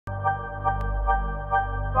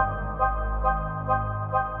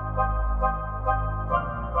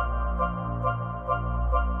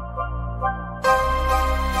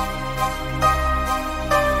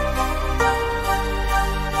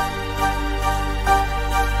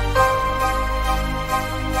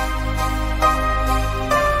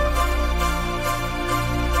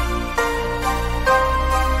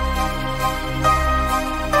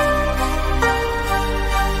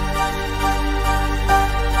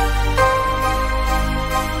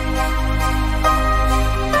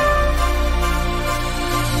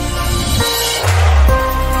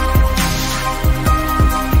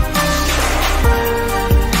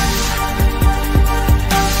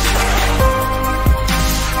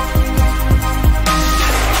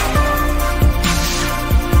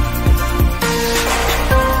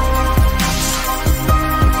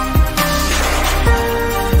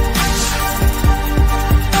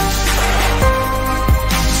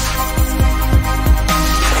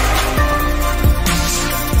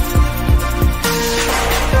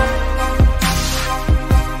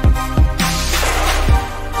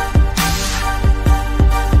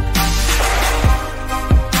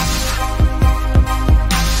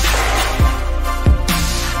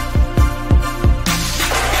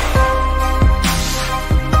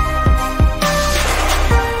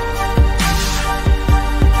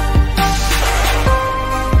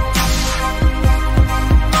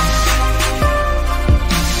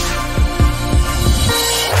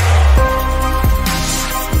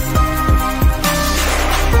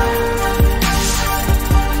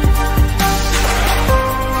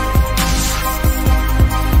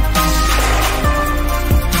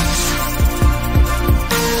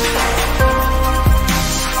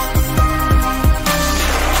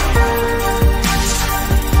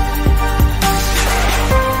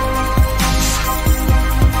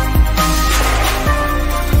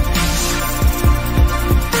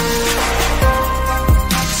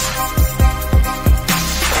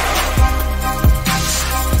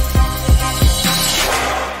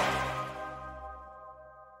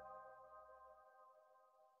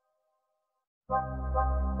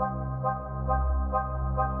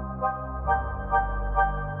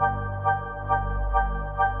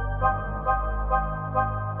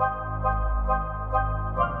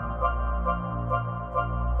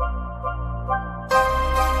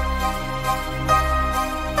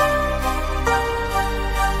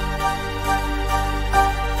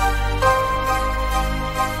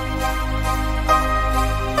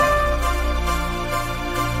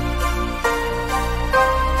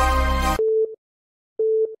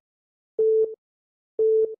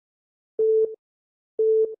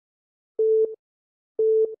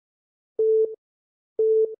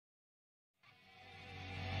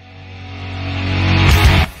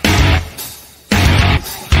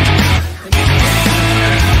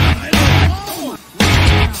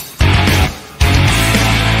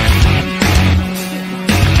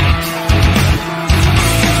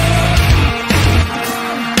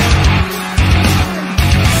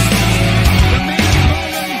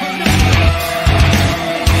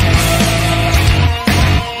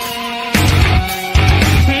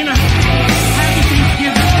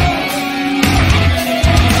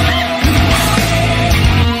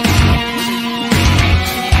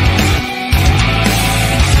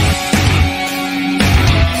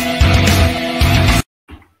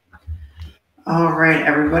All right,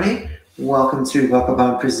 everybody. Welcome to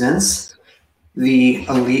BuckleBomb Presents, the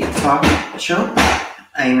Elite Talk Show.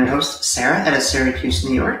 I am your host, Sarah, out of Syracuse,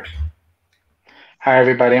 New York. Hi,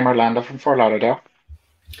 everybody. I'm Orlando from Fort Lauderdale.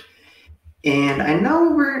 And I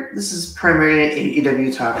know this is primarily an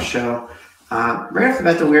AEW talk show. Right off the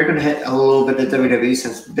bat, though, we're going to hit a little bit of WWE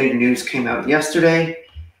since big news came out yesterday.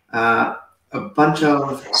 A bunch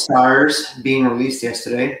of stars being released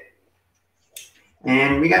yesterday.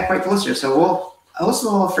 And we got quite the list here. So I'll listen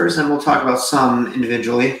to all first, and we'll talk about some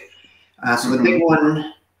individually. So the big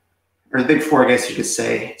one, or the big four, I guess you could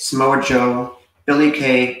say, Samoa Joe, Billy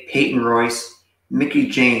Kay, Peyton Royce, Mickie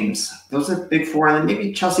James. Those are the big four. And then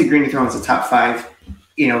maybe Chelsea Green throws the top five,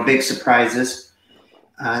 big surprises.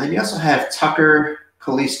 Then you also have Tucker,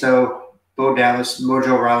 Kalisto, Bo Dallas,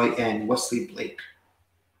 Mojo Rawley, and Wesley Blake.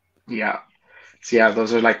 Yeah. So, yeah,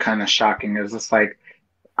 those are like kind of shocking. It's just like,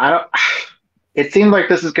 it seemed like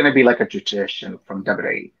this is going to be like a tradition from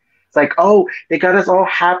WWE. It's like, oh, they got us all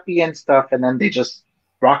happy and stuff, and then they just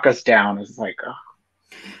rock us down. It's like, oh.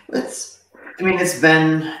 It's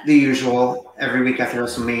been the usual every week after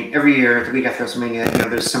WrestleMania, every year, the week after WrestleMania,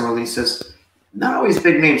 there's some releases. Not always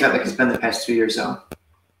big names out like it's been the past 2 years, though.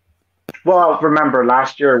 Well, remember,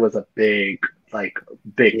 last year was a big cut.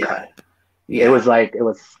 Yeah. It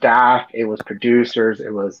was staff, it was producers,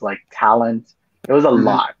 it was like talent. It was a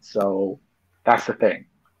lot. So that's the thing.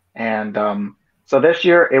 And so this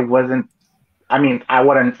year it wasn't, I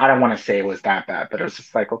don't want to say it was that bad, but it was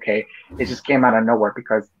just like, okay, it just came out of nowhere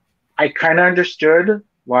because I kind of understood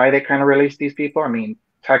why they kind of released these people. I mean,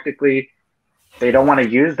 technically they don't want to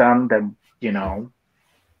use them, then,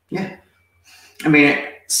 Yeah. I mean,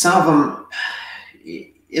 some of them,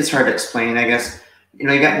 it's hard to explain, I guess. You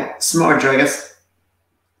got Samoa Joe, I guess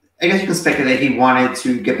you can speculate he wanted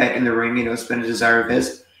to get back in the ring, it's been a desire of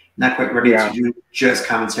his. Not quite ready to do just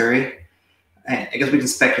commentary. I guess we can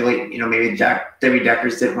speculate, maybe Debbie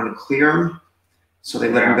Deckers didn't want to clear him, so they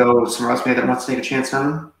let him go somewhere else maybe that wants to take a chance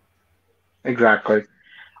on him. Exactly.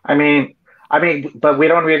 I mean, but we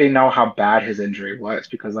don't really know how bad his injury was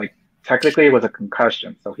because, like, technically it was a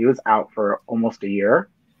concussion, so he was out for almost a year.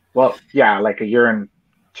 Well, yeah, like a year and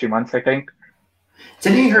 2 months, I think.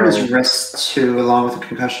 Didn't he hurt his wrist too, along with the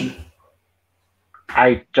concussion?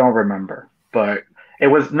 I don't remember, but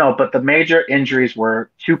but the major injuries were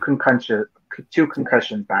two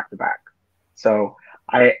concussions back to back. So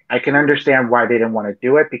I can understand why they didn't want to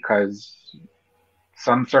do it because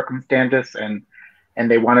some circumstances and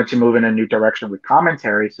they wanted to move in a new direction with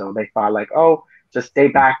commentary. So they thought like, oh, just stay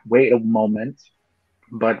back, wait a moment.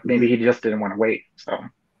 But maybe he just didn't want to wait. So.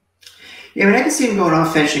 Yeah, I can see him going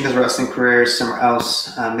on, finishing his wrestling career somewhere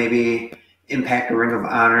else, maybe Impact or Ring of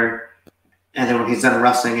Honor, and then when he's done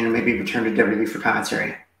wrestling, maybe return to WWE for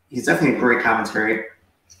commentary. He's definitely a great commentary.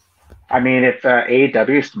 I mean, if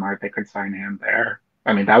AEW is smart, they could sign him there.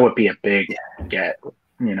 I mean, that would be a big get, but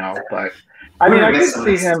I can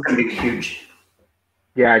see him. It's going to be huge.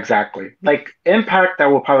 Yeah, exactly. Like Impact, that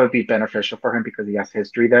will probably be beneficial for him because he has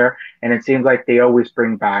history there, and it seems like they always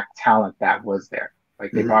bring back talent that was there.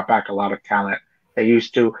 Like they brought back a lot of talent. They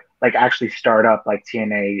used to like actually start up like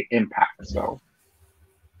TNA Impact. So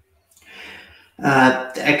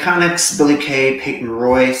the Iconics, Billy Kay, Peyton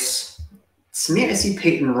Royce. To me, I see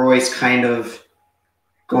Peyton Royce kind of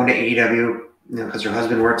going to AEW, because her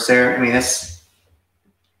husband works there. I mean,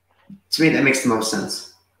 to me that makes the most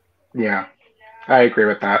sense. Yeah. I agree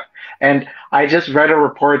with that. And I just read a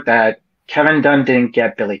report that Kevin Dunn didn't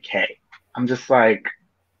get Billy Kay. I'm just like,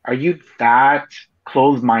 are you that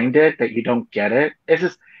closed-minded that you don't get it? It's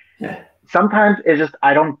just Yeah, sometimes it's just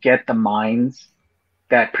I don't get the minds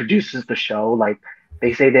that produces the show. Like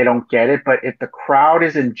they say they don't get it, but if the crowd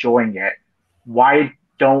is enjoying it, why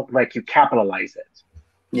don't like you capitalize it?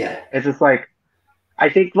 yeah, It's just like I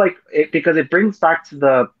think like it because it brings back to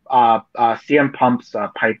the CM Punk's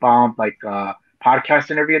pipe bomb podcast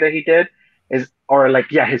interview that he did is or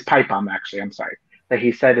like yeah his pipe bomb actually I'm sorry that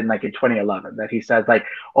he said in like in 2011 that he said like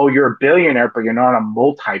oh you're a billionaire but you're not a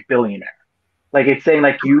multi-billionaire like it's saying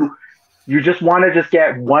like you just want to just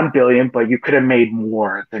get 1 billion but you could have made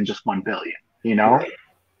more than just 1 billion you know right.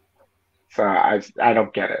 so I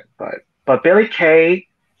don't get it but Billy Kay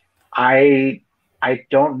I I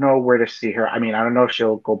don't know where to see her. I mean, I don't know if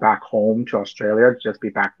she'll go back home to Australia, just be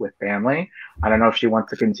back with family. I don't know if she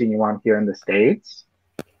wants to continue on here in the States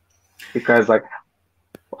because, like,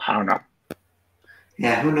 I don't know.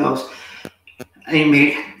 Yeah, who knows? I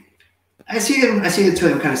mean, I see them. I see the two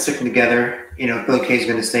of them kind of sticking together. Billy Kay's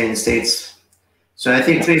going to stay in the states, so I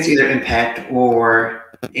think Yeah. it's either Impact or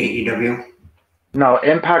AEW. No,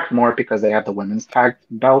 Impact more because they have the women's tag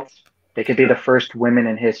belts. They could be the first women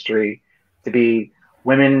in history to be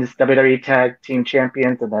women's WWE tag team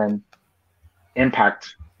champions and then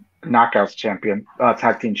Impact knockouts champion,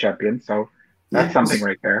 tag team champion. So that's Yeah, we'll, something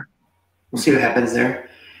right there. we'll see what happens there.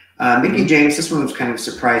 Mickey Hmm. James, this one was kind of a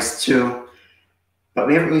surprise too, but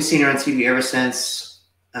we haven't really seen her on TV ever since.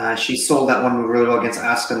 She sold that one really well against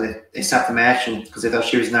Asuka, and they stopped the match because they thought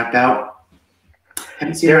she was knocked out.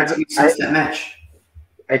 Haven't seen her on There's, TV since that match.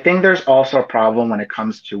 I think there's also a problem when it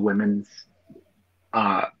comes to women's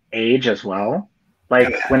uh, age as well. Like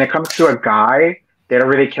Okay. when it comes to a guy, they don't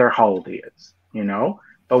really care how old he is, you know.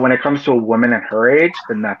 But when it comes to a woman at her age,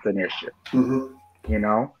 then that's an issue, Mm-hmm. you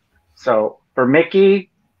know. So for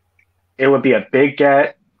Mickey, it would be a big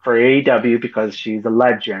get for AEW because she's a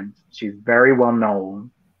legend. She's very well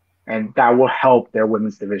known, and that will help their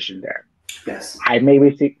women's division there. Yes. I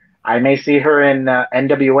may see her in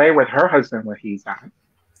NWA with her husband when he's at, Yeah.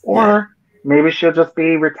 or maybe she'll just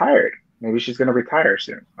be retired. Maybe she's gonna retire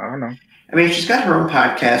soon. I don't know. I mean, she's got her own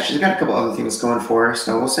podcast. She's got a couple other things going for her,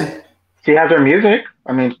 so we'll see. She has her music.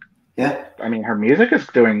 Yeah. I mean, her music is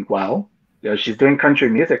doing well. You know, she's doing country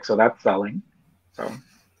music, so that's selling. So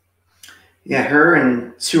Yeah, her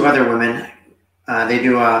and two other women. They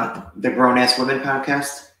do the Grown Ass Women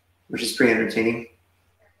podcast, which is pretty entertaining.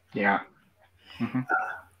 yeah. Hmm.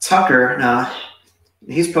 Tucker, now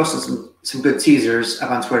he's posted some good teasers up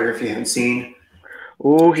on Twitter if you haven't seen.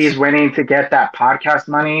 Ooh, he's waiting to get that podcast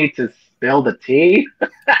money to spill the tea.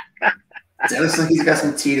 It looks like he's got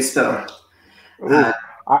some tea to spill. Ooh,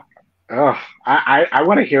 I, I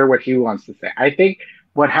want to hear what he wants to say. I think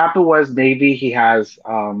what happened was maybe he has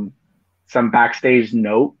some backstage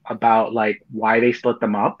note about like why they split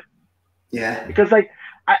them up Yeah. because like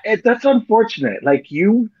that's unfortunate. Like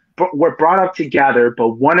were brought up together, but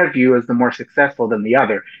one of you is the more successful than the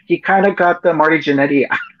other. He kind of got the Marty Jannetty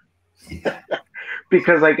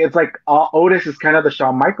because like it's like Otis is kind of the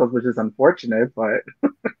Shawn Michaels, which is unfortunate, but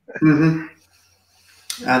Mm-hmm.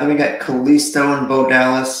 Then we got Kalisto and Bo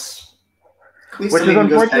Dallas. which Kalisto is maybe goes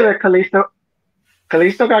unfortunate back. that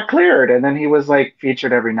Kalisto got cleared, and then he was like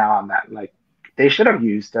featured every now and then. Like they should have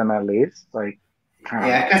used him at least. Like I don't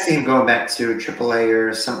Yeah, know. I can see him going back to AAA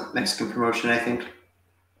or some Mexican promotion, I think.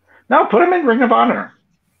 No, put him in Ring of Honor.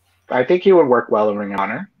 I think he would work well in Ring of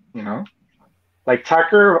Honor. You know, like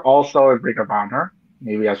Tucker also in Ring of Honor,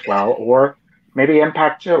 maybe as well, or maybe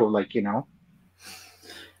Impact too. Like you know.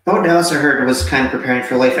 Bo Dallas, I heard, was kind of preparing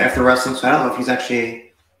for life after wrestling, so I don't know if he's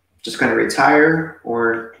actually just going to retire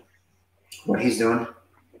or what he's doing.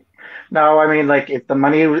 No, I mean, like, if the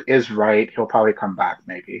money is right, he'll probably come back,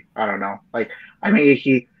 maybe. I don't know. Like, I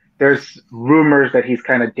mean, there's rumors that he's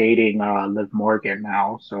kind of dating Liv Morgan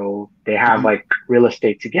now. So they have Mhm. like real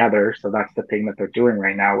estate together. So that's the thing that they're doing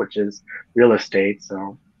right now, which is real estate.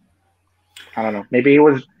 So I don't know. Maybe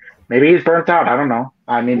he's burnt out. I don't know.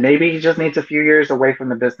 I mean, maybe he just needs a few years away from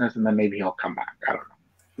the business and then maybe he'll come back. I don't know.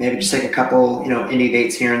 Maybe just take a couple, indie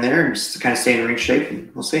dates here and there and just to kind of stay in ring shape,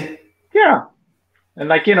 and we'll see. Yeah. And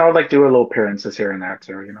like, like do a little appearances here and there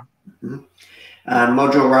too. Mhm.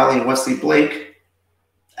 Mojo Rawley and Wesley Blake.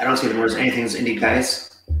 I don't see them as anything as indie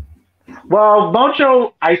guys. Well,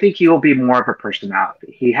 Mojo, I think he will be more of a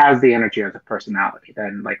personality. He has the energy as a personality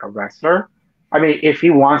than like a wrestler. I mean, if he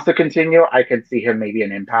wants to continue, I could see him maybe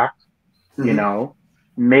an Impact, you Mm-hmm. know,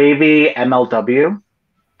 maybe MLW.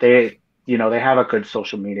 They, they have a good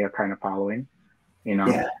social media kind of following, you know.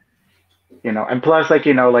 Yeah. And plus, like,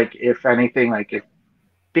 like if anything, like if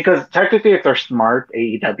because technically, if they're smart,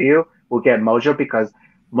 AEW will get Mojo because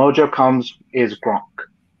Mojo comes is Gronk.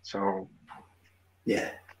 So Yeah,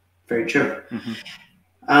 very true. mhm.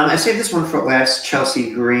 I saved this one for last.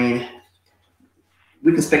 Chelsea Green.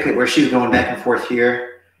 We can speculate where she's going back and forth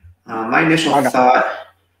here. My initial Oh no, thought.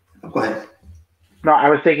 Oh, go ahead. no, I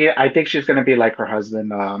was thinking. I think she's gonna be like her husband,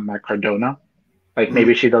 Matt Cardona. Like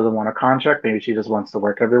maybe Mm-hmm. she doesn't want a contract. Maybe she just wants to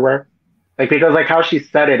work everywhere. Like because like how she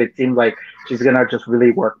said it, it seems like she's gonna just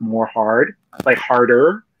really work more hard, like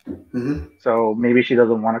harder. Mm-hmm. So maybe she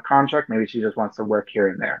doesn't want a contract. Maybe she just wants to work here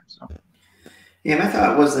and there. So Yeah, my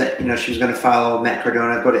thought was that she was going to follow Matt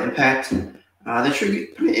Cardona, go to Impact. Then she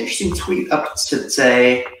put an interesting tweet up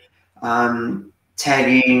today,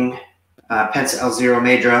 tagging Pence El Zero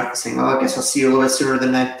Madra, saying, "Well, I guess I'll see you a little bit sooner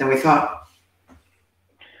than we thought."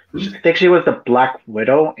 I think she was the Black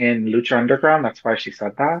Widow in Lucha Underground. That's why she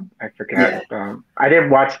said that. I forget. Yeah. I didn't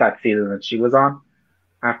watch that season that she was on.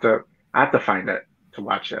 I have to I have to find it to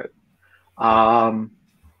watch it. Um,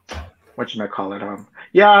 what should I call it?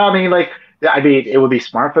 Yeah, I mean, like, yeah, I mean, it would be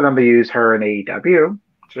smart for them to use her in AEW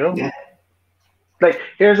too. Yeah. Like,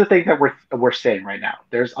 here's the thing that we're saying right now.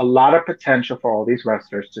 There's a lot of potential for all these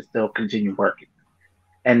wrestlers to still continue working.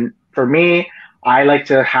 And for me, I like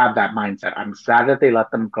to have that mindset. I'm sad that they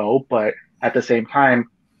let them go, but at the same time,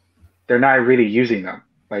 they're not really using them.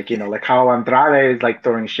 Like, like how Andrade is like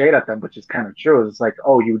throwing shade at them, which is kind of true. It's like,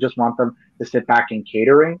 oh, you just want them to sit back in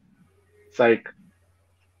catering. It's like,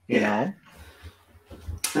 you Yeah.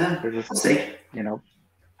 know, they're just, We'll see.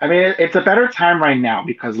 I mean, it's a better time right now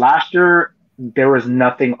because last year there was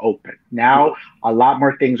nothing open. Now a lot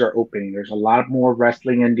more things are opening. There's a lot more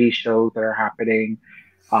wrestling indie shows that are happening.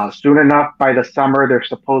 Soon enough, by the summer, they're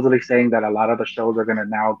supposedly saying that a lot of the shows are going to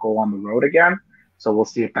now go on the road again. So we'll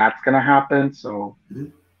see if that's going to happen. So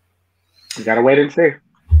we got to wait and see.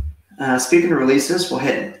 Speaking of releases, we'll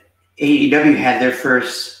hit AEW had their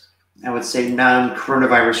first, I would say,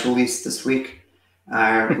 non-coronavirus release this week.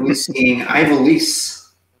 Releasing Ivolise.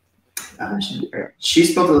 She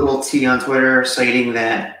spoke a little tea on Twitter, citing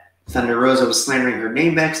that Thunder Rosa was slandering her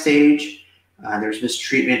name backstage. There's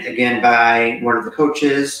mistreatment again by one of the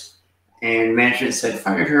coaches, and management said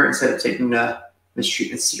fired her instead of taking the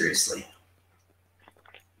mistreatment seriously.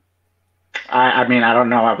 I mean, I don't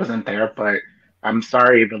know. I wasn't there, but I'm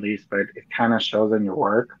sorry, Belize, but it kind of shows in your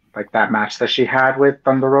work. Like that match that she had with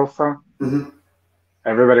Thunder Rosa. Mm-hmm.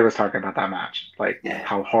 Everybody was talking about that match. Like Yeah.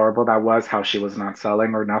 how horrible that was, how she was not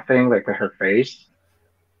selling or nothing, like with her face.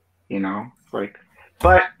 Like,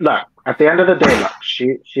 but look, at the end of the day, look,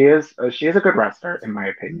 she is a good wrestler in my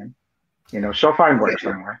opinion. She'll find work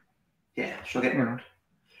somewhere. Yeah, she'll get work.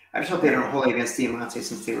 I just hope they don't hold it against Diamante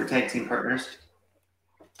since they were tag team partners.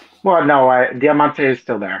 Well, no, Diamante is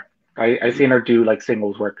still there. I seen her do like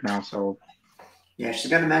singles work now, so. Yeah,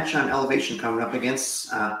 she's got a match on Elevation coming up against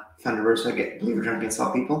Thunder Rosa. I believe we're trying against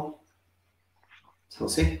all people. So we'll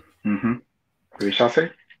see. Mm-hmm. We shall see.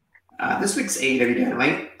 This week's AEW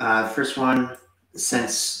Dynamite, first one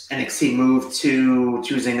since NXT moved to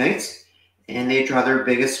Tuesday nights, and they draw their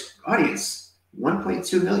biggest audience,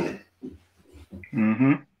 1.2 million.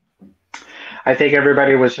 Mm-hmm. I think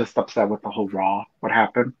everybody was just upset with the whole Raw. What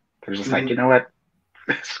happened? They're just like, you know what?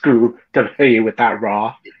 Screw WWE with that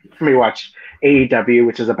Raw. Let me watch AEW,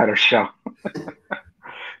 which is a better show.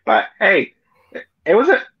 But hey, it was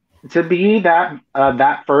to be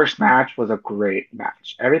that first match was a great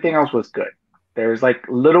match. Everything else was good. There's like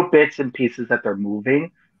little bits and pieces that they're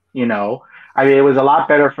moving. I mean, it was a lot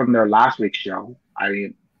better from their last week's show. I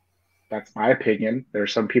mean, that's my opinion.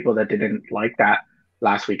 There's some people that didn't like that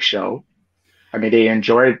last week's show. I mean, they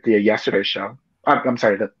enjoyed the yesterday's show. I'm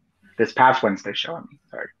sorry, this past Wednesday show. I mean,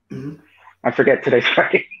 sorry. Mm-hmm. I forget today's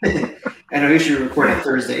Friday. I know you should record on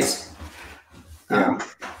Thursdays. Yeah.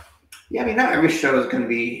 Yeah, I mean, not every show is going to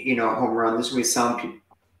be, a home run. There's going to be some people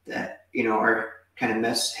that, are kind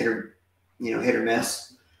of hit or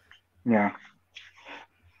miss. Yeah.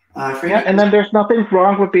 Yeah, and then there's nothing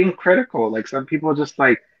wrong with being critical. Like some people just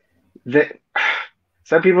like that.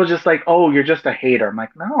 Some people just like, oh, you're just a hater. I'm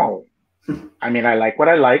like, no. I mean, I like what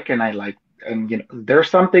I like, and there's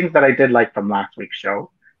some things that I did like from last week's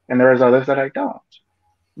show, and there's others that I don't.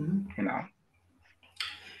 Mm-hmm.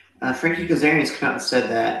 Frankie Kazarian's come out and said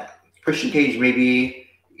that Christian Cage may be,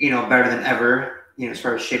 better than ever, as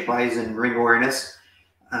far as shape-wise and ring awareness.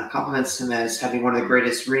 Compliments him as having one of the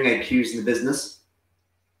greatest ring IQs in the business.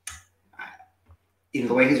 Even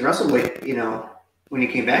the way he's wrestled, when he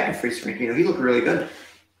came back in Free Sprint, he looked really good.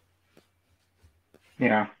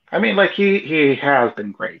 Yeah. I mean, like he has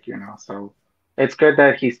been great, so it's good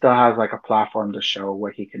that he still has like a platform to show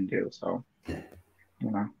what he can do. So, Yeah.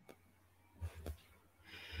 you know.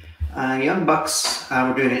 Young Bucks,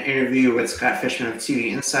 we're doing an interview with Scott Fishman of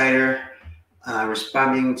TV Insider,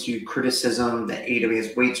 responding to criticism that AEW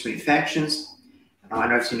has way too many factions. I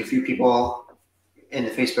know I've seen a few people in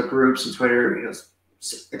the Facebook groups and Twitter,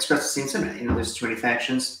 express the same sentiment. There's too many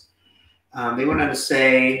factions. They went on to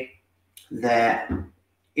say that,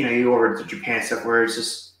 you go over to Japan stuff where it's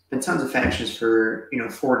just been tons of factions for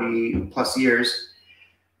 40 plus years.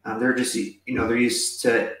 They're just they're used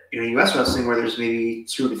to U.S. wrestling where there's maybe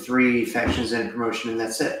 2 to 3 factions in a promotion and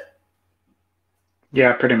that's it.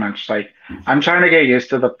 Yeah, pretty much. Like I'm trying to get used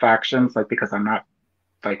to the factions, like because I'm not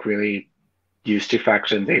like really used to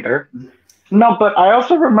factions either. Mm-hmm. No, but I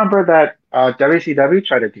also remember that WCW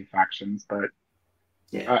tried to do factions, but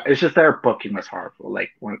it's just their booking was horrible.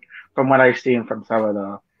 Like from what I've seen from some of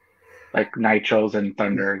the like Nitros and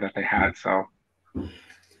Thunder that they had. So,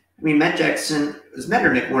 I mean, Matt Jackson, was Matt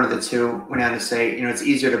or Nick, one of the two, went on to say, it's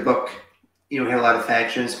easier to book, have a lot of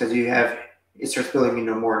factions because it starts building,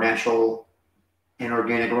 more natural and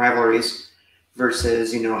organic rivalries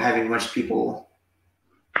versus, having a bunch of people,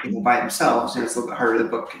 by themselves. And it's a little bit harder to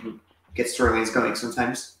book and get storylines going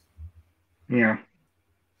sometimes. Yeah.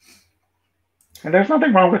 And there's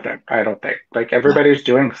nothing wrong with it, I don't think. Like everybody's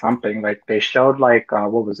doing something. Like they showed like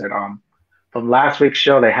what was it? From last week's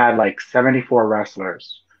show they had like 74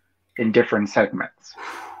 wrestlers in different segments.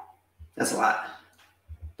 That's a lot.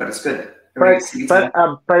 But it's good. But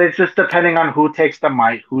it's just depending on who takes the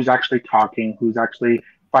mic, who's actually talking, who's actually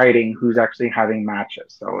fighting, who's actually having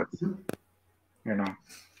matches. So it's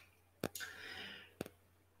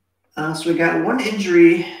So we got one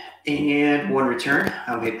injury and one return.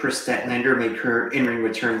 Chris Statlander made her in-ring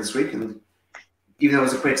return this week, and even though it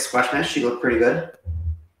was a quick squash match, she looked pretty good.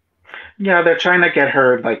 Yeah, they're trying to get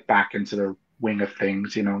her like back into the wing of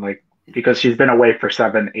things, because she's been away for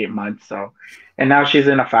 7-8 months. So, and now she's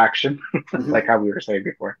in a faction, like how we were saying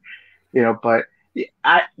before, But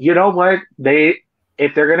you know what?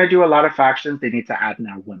 If they're gonna do a lot of factions, they need to add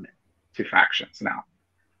now women to factions now.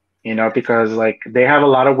 Because like they have a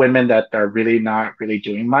lot of women that are really not really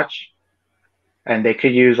doing much, and they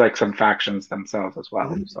could use like some factions themselves as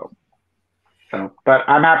well. So, but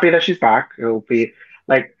I'm happy that she's back. It'll be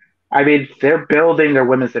like, they're building their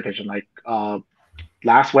women's division. Like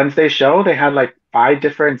last Wednesday's show, they had like 5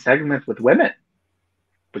 different segments with women,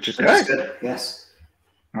 which is good. Yes.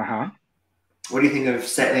 What do you think of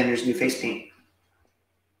Statlander's new face paint?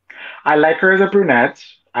 I like her as a brunette.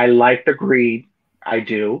 I like the green. I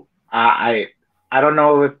do. I don't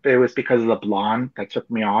know if it was because of the blonde that took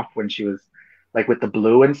me off when she was like with the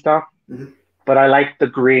blue and stuff, but I like the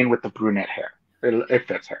green with the brunette hair. It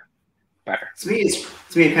fits her better. To me,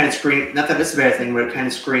 it kind of screams. Not that it's a bad thing, but it kind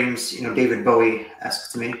of screams, David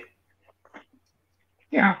Bowie-esque to me.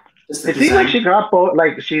 Yeah, it seems like she got both.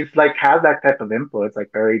 Like she's like has that type of influence,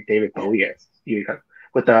 like very David Bowie-esque.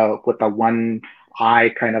 With the one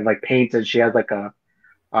eye kind of like paint, and she has like a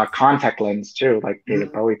contact lens too, like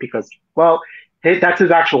David Bowie, because that's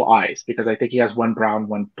his actual eyes, because I think he has one brown,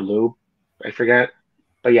 one blue, I forget,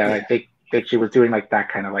 but I think she was doing like that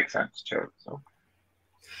kind of like sense too. So,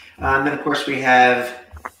 and then of course we have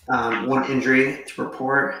one injury to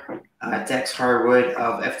report. Dex Harwood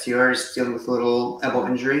of FTR is dealing with a little elbow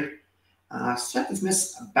injury. Seth has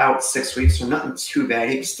missed about 6 weeks, so nothing too bad.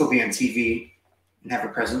 He can still be on TV and have a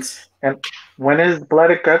presence. And when is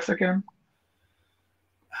Blood and Guts again?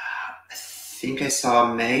 I think I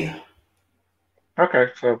saw May. Okay,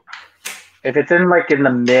 so if it's in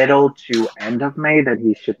the middle to end of May, then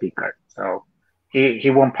he should be good. So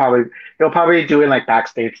he'll probably doing like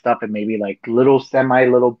backstage stuff and maybe like little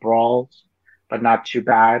brawls, but not too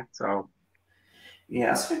bad. So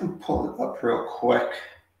yeah, so I can pull it up real quick.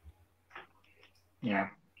 Yeah.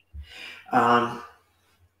 Go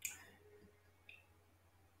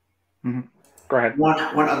ahead. One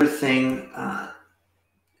other thing.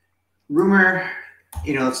 Rumor,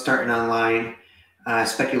 it's starting online.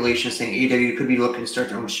 Speculation saying AEW could be looking to start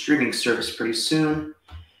their own streaming service pretty soon.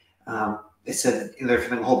 They said they're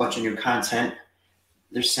filming a whole bunch of new content.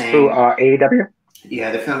 They're saying AEW.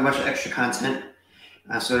 Yeah, they're filming a bunch of extra content.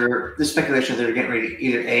 So there's speculation that they're getting ready to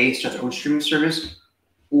either start their own streaming service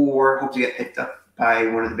or hope to get picked up by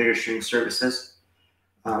one of the bigger streaming services.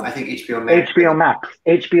 I think HBO Max.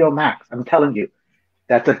 HBO Max. I'm telling you,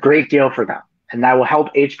 that's a great deal for them, and that will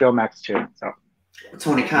help HBO Max too. So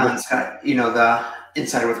Tony Khan's got the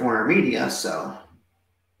insider with Warner Media, so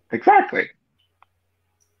exactly.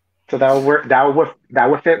 So that would work. That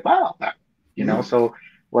would fit well. So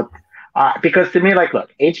what? Because to me,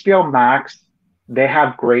 look, HBO Max, they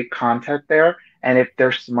have great content there, And if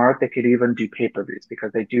they're smart, they could even do pay-per-views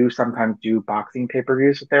because they do sometimes do boxing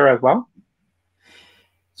pay-per-views there as well.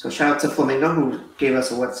 So shout out to Flamingo who gave us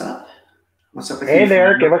a what's up. What's up with Hey you,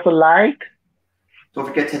 there, give Flamingo? us a like. Don't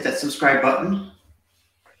forget to hit that subscribe button.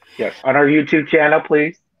 Yes, on our YouTube channel,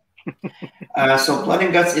 please. So Blood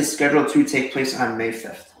and Guts is scheduled to take place on May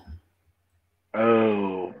 5th.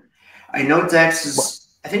 Oh. I know Dax is,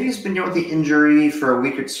 I think he's been dealing with the injury for a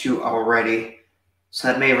week or two already. So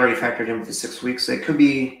that may have already factored in with the 6 weeks. So that could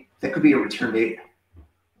be a return date. Or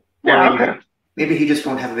Yeah, okay. Maybe he just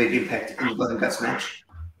won't have a big impact in the Blood and Guts match.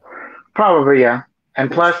 Probably, yeah. And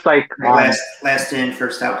plus, like last in,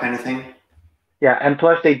 first out kind of thing. Yeah, and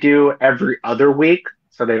plus they do every other week,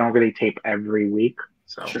 so they don't really tape every week.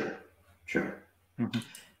 So Sure. Mm-hmm.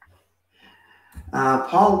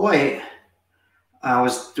 Paul White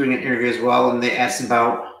was doing an interview as well, and they asked him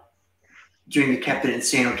about doing the Captain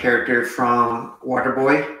Insano character from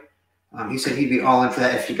Waterboy. He said he'd be all in for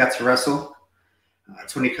that if he got to wrestle.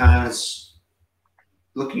 Tony Khan is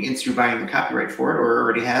looking into buying the copyright for it, or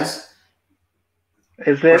already has.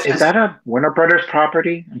 Is that a Warner Brothers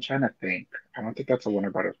property? I'm trying to think. I don't think that's a Warner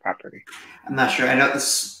Brothers property. I'm not sure. I know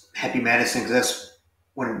this Happy Madison exists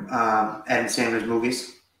when Adam Sandler's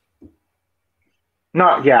movies.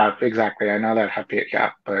 No, yeah, exactly. I know that Happy,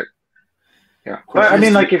 yeah, but But I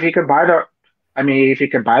mean, like, if he could buy the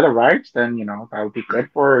rights, then that would be good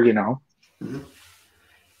for Mm-hmm.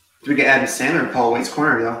 Do we get Adam Sandler in Paul White's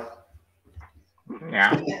corner though?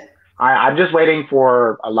 Yeah. I'm just waiting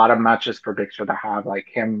for a lot of matches for Big Show to have, like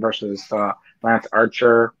him versus Lance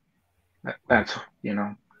Archer. That's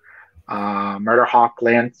Murder Hawk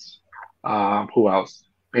Lance. Who else?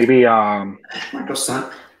 Maybe Marco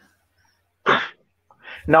Stunt.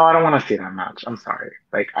 No, I don't want to see that match. I'm sorry.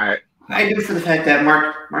 Like I do for the fact that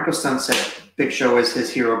Marco Stunt said Big Show was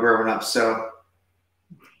his hero growing up, so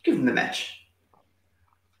give him the match.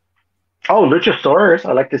 Oh, Luchasaurus!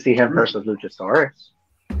 I'd like to see him versus Luchasaurus.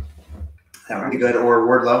 That would be good. Or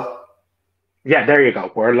Wardlow. Yeah, there you go.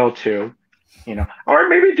 Wardlow too. Or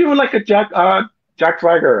maybe do like a Jack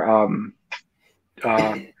Swagger.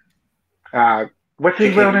 What's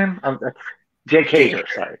his real name? Jake Hager.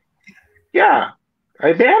 Sorry. Yeah,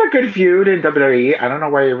 they had a good feud in WWE. I don't know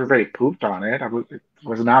why everybody pooped on it. It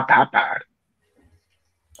was not that bad.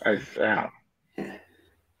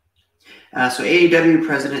 So AEW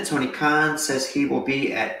President Tony Khan says he will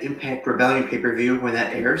be at Impact Rebellion pay-per-view when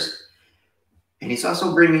that airs. And he's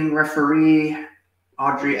also bringing referee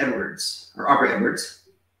Aubrey Edwards.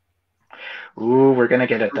 Ooh, we're going to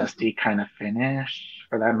get a dusty kind of finish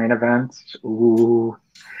for that main event. Ooh.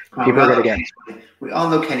 People are going to get... We all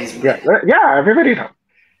know Kenny's winning. Yeah, everybody knows.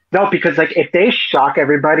 No, because like if they shock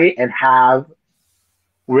everybody and have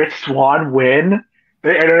Rich Swann win,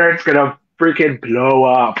 the internet's going to freaking blow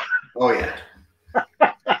up. Oh, yeah.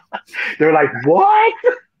 They're like, what?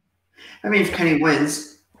 I mean, if Kenny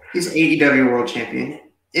wins, he's AEW World Champion,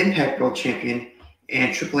 Impact World Champion,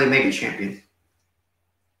 and AAA Mega Champion.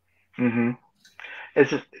 Mm-hmm.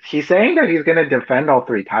 He's saying that he's going to defend all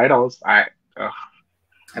 3 titles. I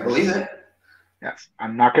believe it. Yes.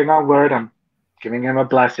 I'm knocking on wood. I'm giving him a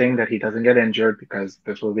blessing that he doesn't get injured because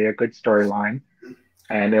this will be a good storyline.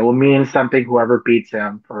 And it will mean something whoever beats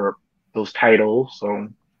him for those titles. So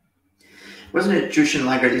wasn't it Jushin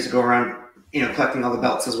Liger used to go around, collecting all the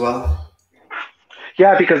belts as well?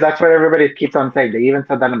 Yeah, because that's what everybody keeps on saying. They even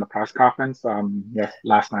said that in the press conference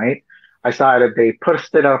last night. I saw it. They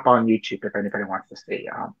posted it up on YouTube if anybody wants to see.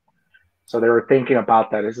 So they were thinking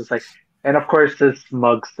about that. It's just like, and of course this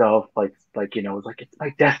smug self, was like, it's my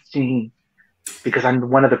destiny because I'm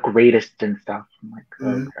one of the greatest and stuff. I'm like,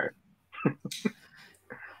 okay.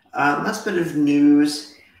 Last bit of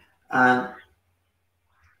news.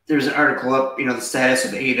 There's an article up, the status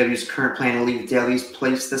of AEW's current plan to leave Daly's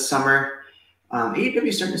place this summer. AEW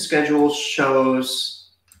is starting to schedule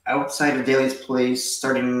shows outside of Daly's place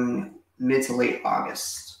starting mid to late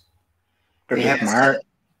August. They haven't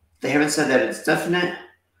said that it's definite,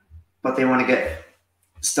 but they want to get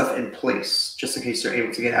stuff in place just in case they're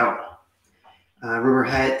able to get out. Rumor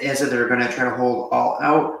has it they're going to try to hold All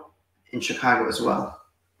Out in Chicago as well.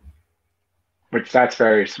 Which that's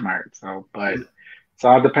very smart. But it's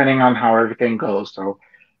all depending on how everything goes. So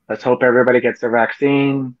let's hope everybody gets their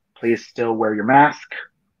vaccine. Please still wear your mask.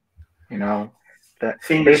 They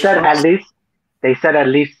said at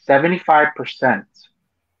least 75%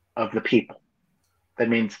 of the people. That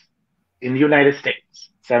means in the United States,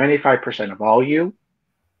 75% of all you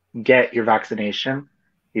get your vaccination.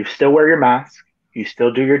 You still wear your mask. You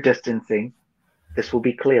still do your distancing. This will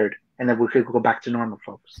be cleared, and then we could go back to normal,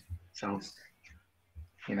 folks. So,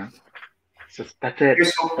 That's it.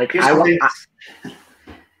 Like here's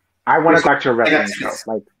I want to go back to a wrestling show.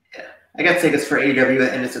 Like, yeah, I got tickets for AEW at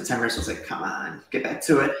the end of September, so I was like, come on, get back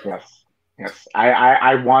to it. Yes.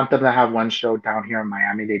 I want them to have one show down here in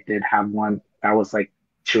Miami. They did have one that was like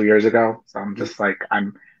 2 years ago. So I'm just like,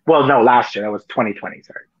 no, last year. That was 2020,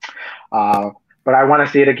 sorry. But I want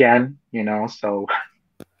to see it again, so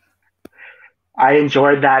I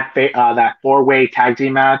enjoyed that that 4-way tag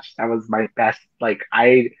team match. That was my best. Like,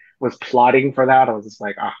 I was plotting for that. I was just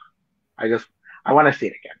like, I want to see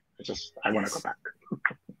it again. I want to go back.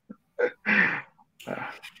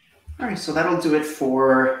 All right, so that'll do it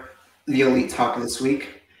for the Elite Talk this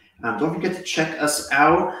week. Don't forget to check us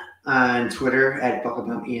out on Twitter at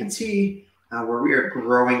BuckleBomb where we are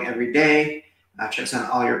growing every day. Check us on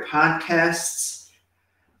all your podcasts,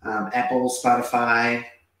 Apple, Spotify,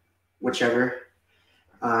 whichever.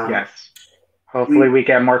 Yes. Hopefully we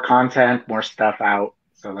get more content, more stuff out,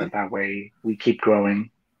 so that way we keep growing.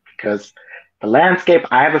 Because the landscape,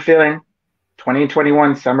 I have a feeling,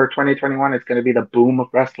 2021, summer 2021, is going to be the boom of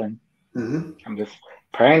wrestling. Mm-hmm. I'm just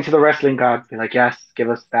praying to the wrestling gods, be like, yes, give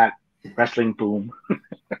us that wrestling boom.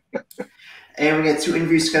 And we got 2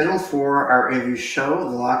 interviews scheduled for our interview show,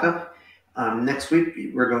 The Lockup. Next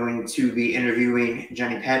week, we're going to be interviewing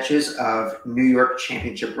Johnny Patches of New York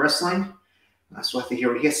Championship Wrestling. So we'll have to hear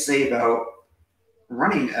what he has to say about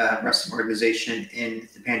running a wrestling organization in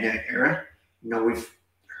the pandemic era. We've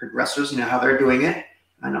heard wrestlers, how they're doing it.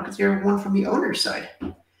 I don't get to hear one from the owner's side.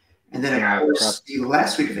 And then, of course, the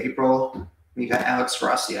last week of April, we got Alex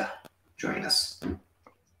Rosia joining us.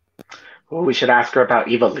 Oh, we should ask her about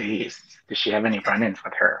Eva Lee. Does she have any run-ins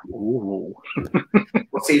with her? Ooh.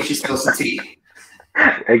 We'll see if she spills the tea.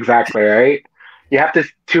 Exactly, right? You have to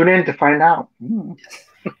tune in to find out.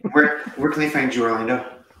 Where can they find you, Orlando?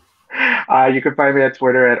 You can find me at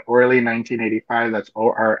Twitter at Orly1985. That's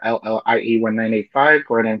ORLLIE1985.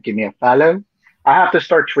 Go ahead and give me a follow. I have to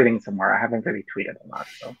start tweeting some more. I haven't really tweeted a lot.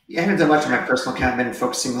 So. Yeah, I haven't done much on my personal account. I've been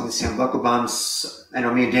focusing on BuckleBombs. I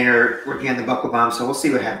know me and Dana are working on the BuckleBomb, so we'll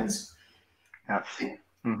see what happens. Yes.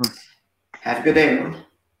 Have a good day, everyone.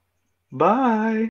 Bye.